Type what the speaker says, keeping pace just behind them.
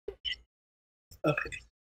Okay.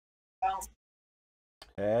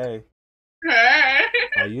 Hey. Hey.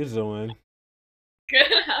 How you doing? Good.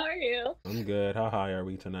 How are you? I'm good. How high are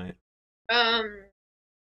we tonight? Yeah.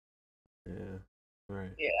 Right.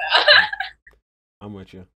 Yeah. I'm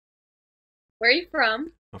with you. Where are you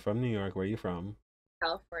from? I'm from New York. Where are you from?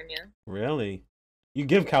 California. Really? You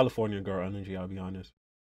give California girl energy, I'll be honest.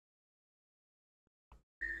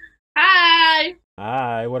 Hi.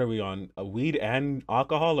 Hi, what are we on? A weed and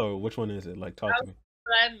alcohol, or which one is it? Like, talk to me.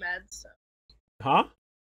 I'm med, so. Huh?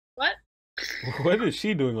 What? What is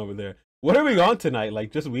she doing over there? What are we on tonight?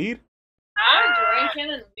 Like, just weed? I'm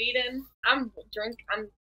drinking and weeding. I'm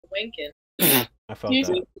winking. I felt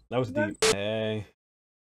that. That was deep. Hey.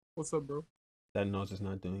 What's up, bro? That nose is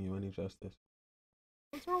not doing you any justice.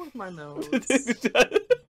 What's wrong with my nose?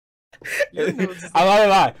 I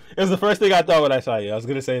lie. It was the first thing I thought when I saw you. I was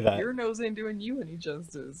gonna say that. Your nose ain't doing you any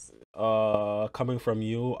justice. Coming from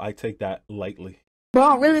you, I take that lightly. Bro,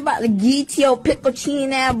 I'm really about to get your pickle chin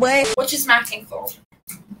that boy. What is my tinkle?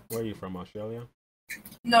 Where are you from, Australia?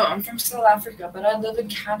 No, I'm from South Africa, but I live in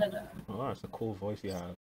Canada. Oh, that's a cool voice you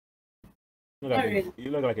have. You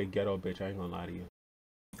look like a ghetto bitch, I ain't gonna lie to you.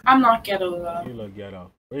 I'm not ghetto, though. You look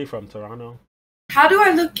ghetto. Where are you from, Toronto? How do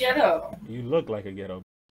I look ghetto? You look like a ghetto,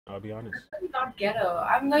 I'll be honest. I'm not ghetto.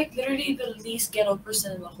 I'm like literally the least ghetto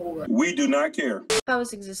person in the whole world. We do not care. How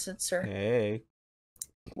is existence, sir? Hey.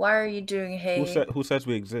 Why are you doing hey? Who says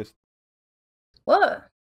we exist? What?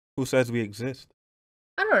 Who says we exist?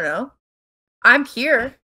 I don't know. I'm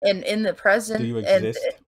here and in the present. Do you exist?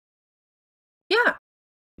 Yeah.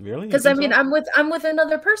 Really? Because I mean, I'm with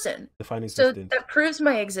another person. Define existence. So that proves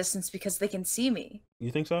my existence because they can see me.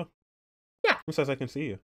 You think so? Yeah. Who says I can see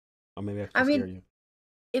you? Or maybe I can hear you.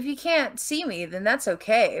 If you can't see me, then that's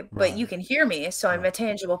okay. But Right. you can hear me, so I'm a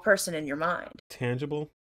tangible person in your mind. Tangible?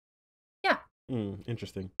 Yeah.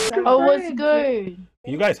 Interesting. Oh, what's good?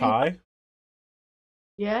 You guys high?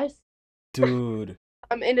 Yes. Dude.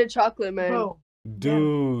 I'm into chocolate men. Bro.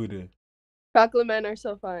 Dude. Chocolate men are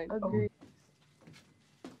so fine. Agreed.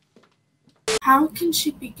 How can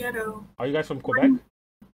she be ghetto? Are you guys from Quebec?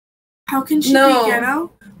 How can she be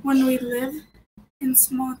ghetto when we live in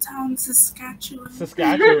small town Saskatchewan?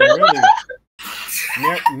 Saskatchewan, really?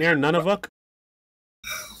 near Nunavut?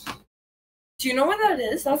 Do you know what that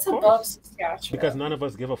is? That's above Saskatchewan. Because none of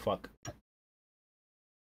us give a fuck.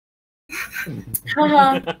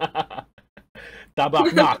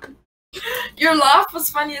 Tabak knock. Your laugh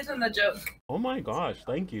was funnier than the joke. Oh my gosh,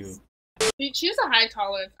 thank you. She has a high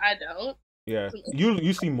tolerance. I don't. Yeah,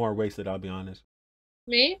 you seem more wasted, I'll be honest.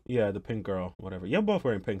 Me? Yeah, the pink girl, whatever. You're both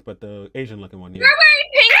wearing pink, but the Asian looking one, yeah. You're wearing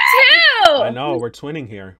pink too! I know, we're twinning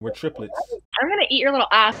here. We're triplets. I'm gonna eat your little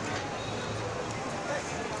ass.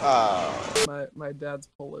 My dad's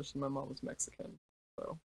Polish and my mom is Mexican,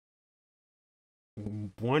 so.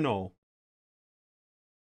 Bueno.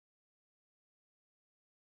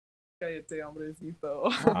 Cállate,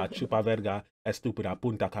 hombrecito. Chupa verga, estúpida,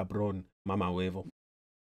 punta cabrón, mama huevo.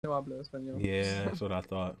 No hablo español. Yeah, that's what I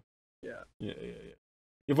thought. Yeah.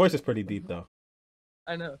 Your voice is pretty deep, though.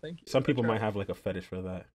 I know, thank you. Some people might have like a fetish for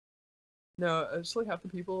that. No, it's like half the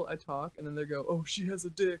people I talk and then they go, "Oh, she has a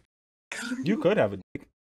dick." You could have a dick.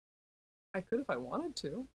 I could if I wanted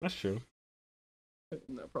to. That's true.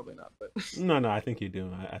 No, probably not, but. No, I think you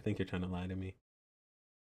do. I think you're trying to lie to me.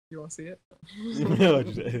 You want to see it?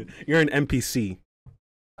 You're an NPC.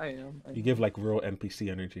 I am. You give like real NPC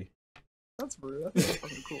energy. That's rude. That's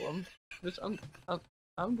fucking cool.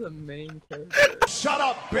 I'm the main character. Shut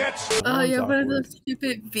up, bitch! Oh, you have one of those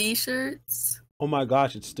stupid V shirts? Oh my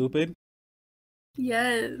gosh, it's stupid?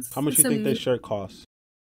 Yes. How much do you think this shirt costs?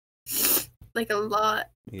 Like a lot,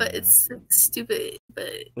 but it's stupid.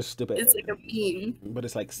 But it's stupid. It's like a meme. But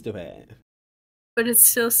it's like stupid. But it's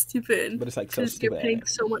still stupid. But it's like so stupid. You're paying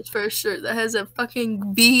so much for a shirt that has a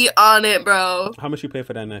fucking V on it, bro. How much you pay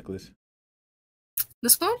for that necklace?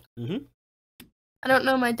 This one? Mm-hmm. I don't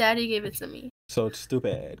know. My daddy gave it to me. So it's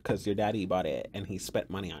stupid because your daddy bought it and he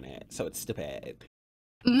spent money on it. So it's stupid.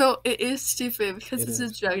 No, it is stupid because it's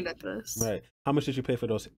a drug necklace. Right. How much did you pay for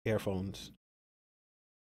those earphones?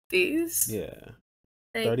 These? Yeah.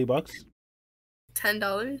 Like $30?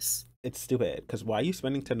 $10? It's stupid because why are you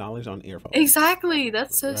spending $10 on earphones? Exactly.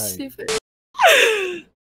 That's so stupid.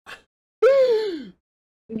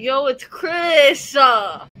 Yo, it's Chris.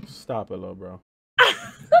 Stop it, little bro.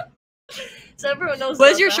 So everyone knows. What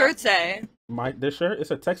does your shirt say? This shirt?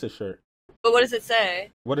 It's a Texas shirt. But what does it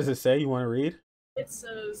say? What does it say? You want to read? It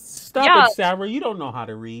says. Stop it, Sarah. You don't know how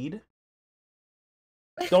to read.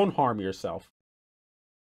 Don't harm yourself.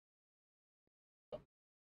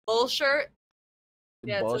 Bull shirt?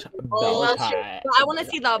 Yeah, Bow it's tie. okay. Bow tie. I want to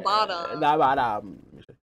see the bottom. The bottom.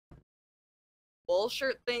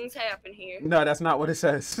 Bullshit things happen here. No, that's not what it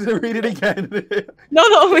says. Read it again.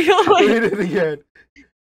 No, we don't. Read it again.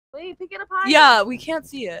 Wait, pick it up higher. Yeah, we can't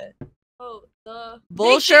see it. Oh, the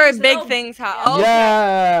Bullshit, big things happen. Oh,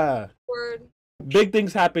 Yeah. word. Big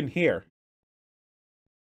things happen here.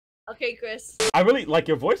 Okay, Chris. I really like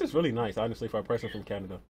your voice is really nice, honestly, for a person from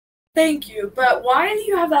Canada. Thank you, but why do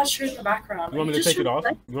you have that shirt in the background? You want me to take it off?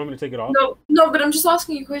 You want me to take it off? No, but I'm just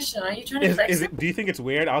asking you a question. Are you trying to flex it? Do you think it's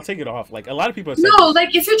weird? I'll take it off. Like a lot of people have said No, this.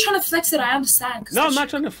 like if you're trying to flex it, I understand. No, I'm not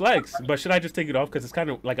trying to flex, but should I just take it off? Because it's kind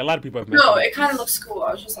of like a lot of people have No, mentioned it kind of looks cool.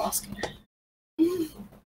 I was just asking.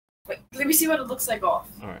 Wait, let me see what it looks like off.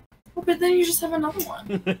 All right. Oh, but then you just have another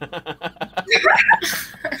one.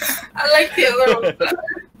 I like the other one.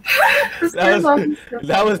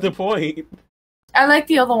 that was the point. I like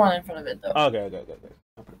the other one in front of it though. Okay.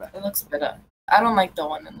 I'll put it back. It looks better. I don't like the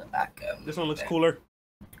one in the back. This one looks cooler.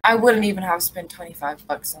 I wouldn't even have spent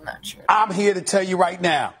 $25 on that shirt. I'm here to tell you right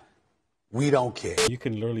now, we don't care. You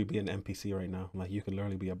can literally be an NPC right now. Like you can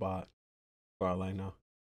literally be a bot. For all I know.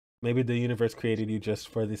 Maybe the universe created you just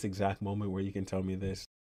for this exact moment where you can tell me this.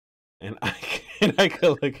 And I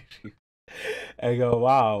could look at you and go,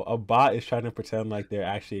 wow, a bot is trying to pretend like they're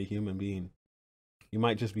actually a human being. You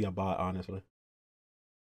might just be a bot, honestly.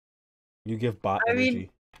 You give bot energy. Mean,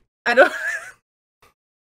 I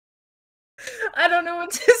don't know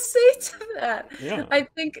what to say to that. Yeah. I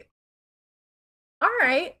think, all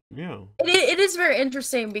right. Yeah. It is very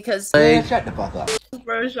interesting because... Hey, shut the fuck up.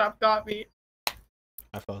 Bro shop got me.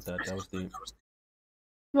 I felt that. That was deep.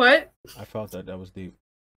 What? I felt that. That was deep.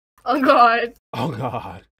 Oh god. Oh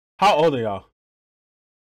god. How old are y'all?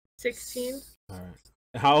 16. Alright.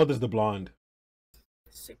 How old is the blonde?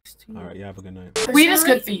 16. Alright, you have a good night. Weed is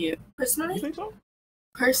good for you. Personally? You think so?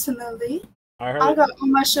 Personally, I heard I it. got all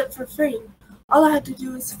my shit for free. All I had to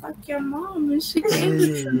do was fuck your mom and she gave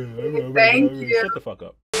it to me. Thank you. Shut the fuck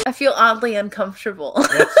up. I feel oddly uncomfortable.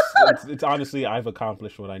 It's honestly, I've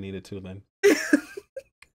accomplished what I needed to then.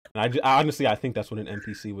 And I honestly, I think that's what an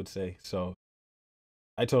NPC would say. So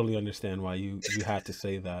I totally understand why you had to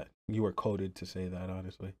say that. You were coded to say that,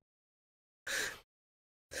 honestly.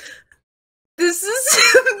 This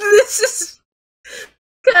is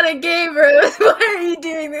kind of gay, bro. Why are you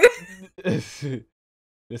doing this?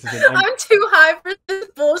 This is I'm too high for this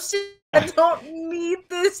bullshit. I don't need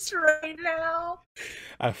this right now.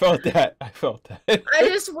 I felt that. I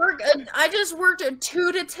just worked a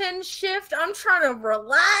 2 to 10 shift. I'm trying to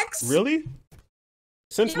relax. Really?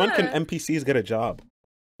 Since when can Yeah. NPCs get a job?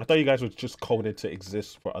 I thought you guys were just coded to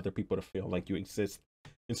exist for other people to feel like you exist,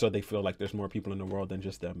 and so they feel like there's more people in the world than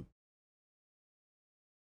just them.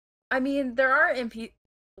 I mean, there are NPCs.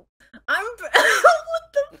 I'm.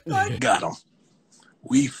 What the fuck? Got him.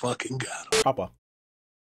 We fucking got him. Papa.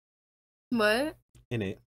 What? In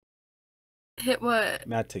it. Hit what?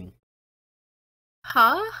 Matting.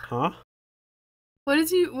 Huh? Huh? What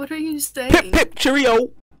are you saying? Pip pip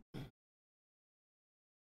cheerio.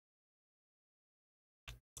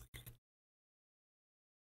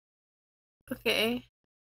 Okay.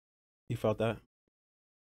 You felt that?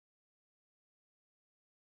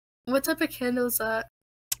 What type of candle is that?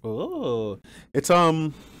 Oh, it's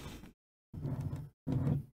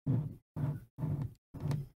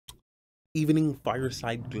evening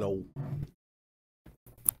fireside glow.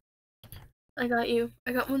 I got you.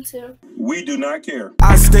 I got one too. We do not care.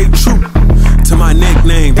 I stay true to my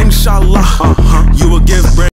nickname. Inshallah, you will give